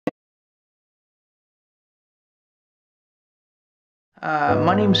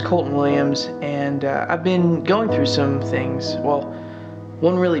My name's Colton Williams, and I've been going through some things. Well,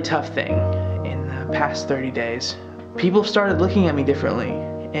 one really tough thing in the past 30 days. People have started looking at me differently,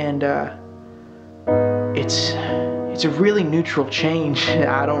 and it's a really neutral change.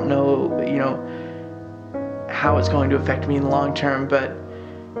 I don't know, how it's going to affect me in the long term, but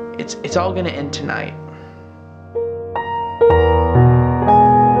it's all going to end tonight.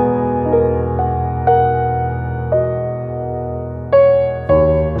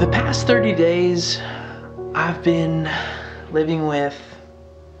 The past 30 days, I've been living with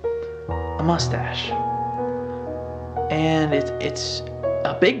a mustache. And it's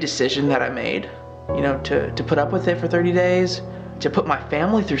a big decision that I made, to put up with it for 30 days, to put my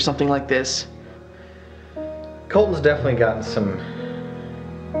family through something like this. Colton's definitely gotten some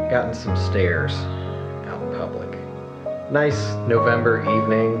stares out in public. Nice November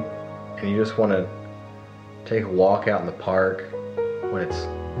evening, and you just want to take a walk out in the park when it's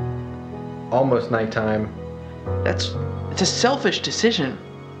almost nighttime. It's a selfish decision,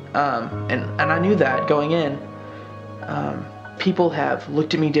 and I knew that going in. People have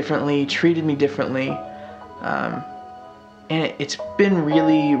looked at me differently, treated me differently, and it's been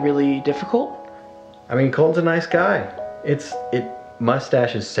really, really difficult. I mean, Colton's a nice guy.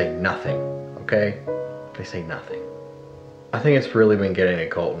 Mustaches say nothing, okay? They say nothing. I think it's really been getting to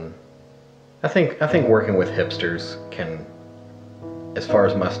Colton. I think working with hipsters can, as far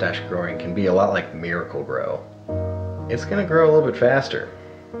as mustache growing, can be a lot like Miracle Grow. It's gonna grow a little bit faster,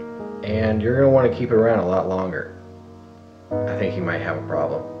 and you're gonna want to keep it around a lot longer. I think he might have a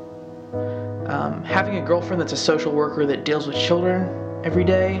problem. Having a girlfriend that's a social worker that deals with children every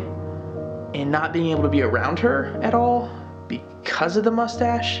day, and not being able to be around her at all because of the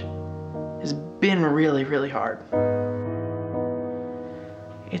mustache has been really, really hard.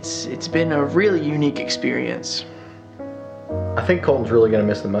 It's been a really unique experience. I think Colton's really going to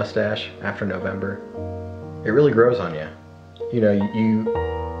miss the mustache after November. It really grows on you. You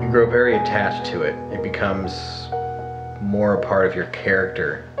grow very attached to it. It becomes more a part of your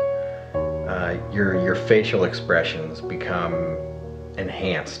character. Your facial expressions become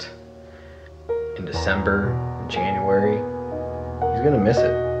enhanced. In December, January, he's going to miss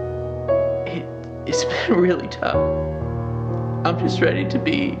it. It's been really tough. I'm just ready to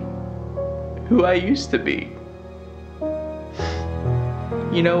be who I used to be.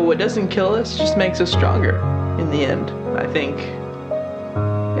 What doesn't kill us just makes us stronger in the end, I think.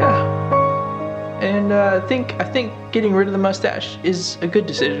 Yeah. And I think getting rid of the mustache is a good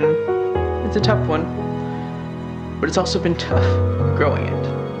decision. It's a tough one, but it's also been tough growing it.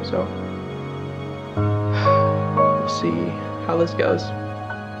 So we'll see how this goes.